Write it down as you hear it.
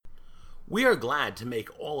We are glad to make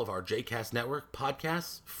all of our JCast Network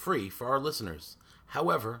podcasts free for our listeners.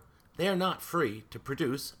 However, they are not free to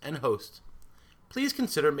produce and host. Please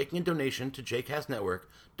consider making a donation to JCast Network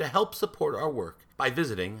to help support our work by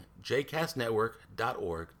visiting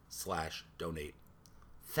jcastnetwork.org/donate.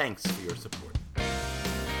 Thanks for your support.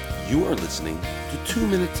 You are listening to 2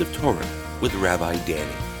 Minutes of Torah with Rabbi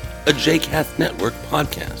Danny, a JCast Network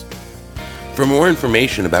podcast. For more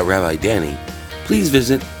information about Rabbi Danny, please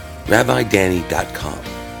visit rabbidanny.com.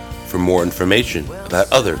 For more information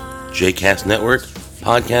about other JCast Network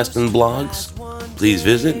podcasts and blogs, please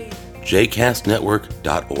visit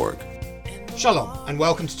jcastnetwork.org. Shalom, and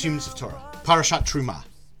welcome to 2 Minutes of Torah, Parashat Truma,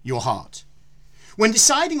 your heart. When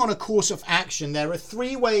deciding on a course of action, there are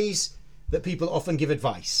 3 ways that people often give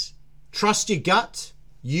advice. Trust your gut,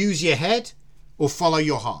 use your head, or follow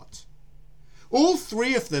your heart. All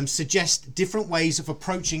 3 of them suggest different ways of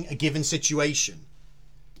approaching a given situation.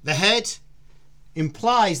 The head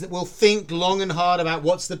implies that we'll think long and hard about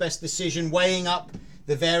what's the best decision, weighing up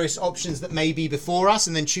the various options that may be before us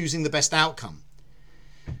and then choosing the best outcome.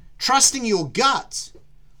 Trusting your gut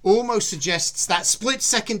almost suggests that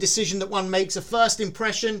split-second decision that one makes, a first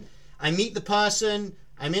impression. I meet the person,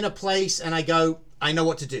 I'm in a place, and I go, I know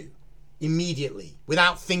what to do, immediately,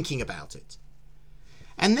 without thinking about it.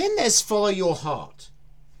 And then there's follow your heart.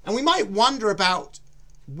 And we might wonder about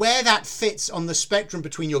where that fits on the spectrum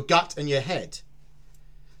between your gut and your head.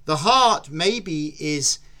 The heart maybe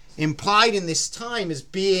is implied in this time as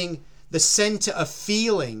being the center of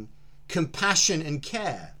feeling, compassion, and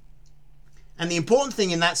care. And the important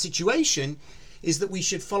thing in that situation is that we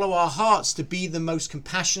should follow our hearts to be the most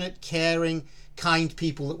compassionate, caring, kind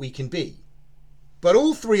people that we can be. But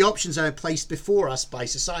all 3 options are placed before us by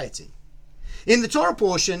society. In the Torah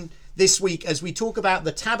portion this week, as we talk about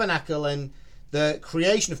the tabernacle and the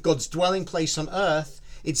creation of God's dwelling place on earth,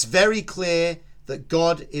 it's very clear that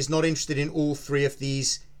God is not interested in all 3 of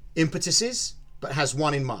these impetuses, but has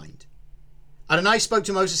one in mind. Adonai spoke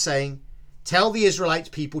to Moses saying, "Tell the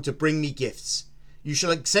Israelite people to bring me gifts. You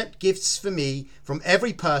shall accept gifts for me from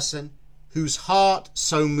every person whose heart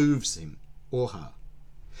so moves him or her."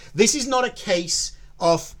 This is not a case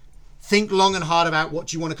of think long and hard about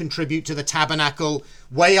what you want to contribute to the tabernacle,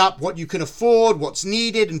 weigh up what you can afford, what's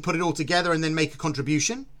needed, and put it all together and then make a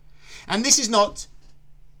contribution. And this is not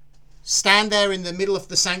stand there in the middle of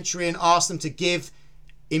the sanctuary and ask them to give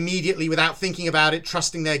immediately without thinking about it,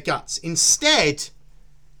 trusting their guts. Instead,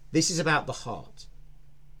 this is about the heart.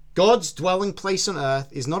 God's dwelling place on earth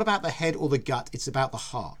is not about the head or the gut, it's about the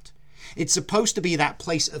heart. It's supposed to be that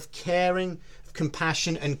place of caring,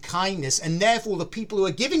 compassion, and kindness, and therefore the people who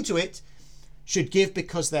are giving to it should give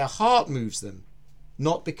because their heart moves them,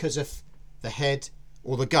 not because of the head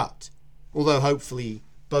or the gut, although hopefully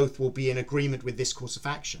both will be in agreement with this course of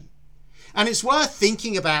action. And it's worth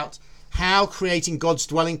thinking about how creating God's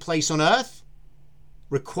dwelling place on earth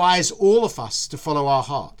requires all of us to follow our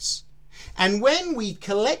hearts. And when we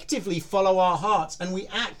collectively follow our hearts and we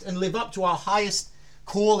act and live up to our highest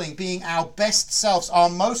calling, being our best selves, our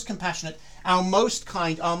most compassionate, our most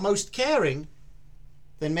kind, our most caring,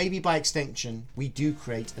 then maybe by extension we do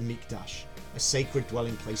create a mikdash, a sacred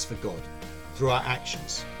dwelling place for God, through our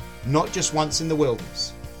actions, not just once in the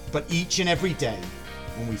wilderness, but each and every day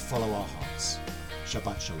when we follow our hearts.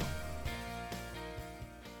 Shabbat Shalom.